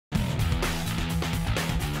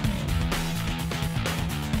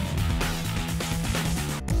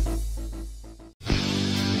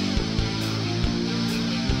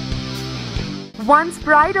Once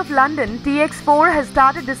pride of London, TX4 has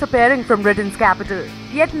started disappearing from Britain's capital.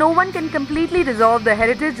 Yet no one can completely dissolve the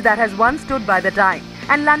heritage that has once stood by the time.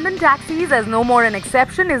 And London taxis, as no more an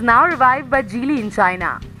exception, is now revived by Geely in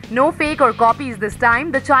China. No fake or copies this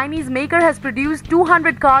time. The Chinese maker has produced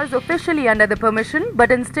 200 cars officially under the permission,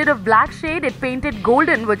 but instead of black shade, it painted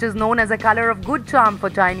golden, which is known as a color of good charm for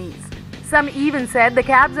Chinese. Some even said the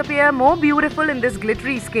cabs appear more beautiful in this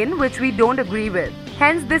glittery skin, which we don't agree with.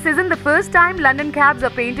 Hence, this isn't the first time London cabs are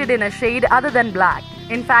painted in a shade other than black.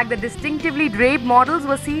 In fact, the distinctively draped models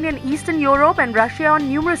were seen in Eastern Europe and Russia on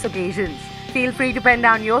numerous occasions. Feel free to pen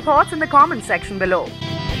down your thoughts in the comments section below.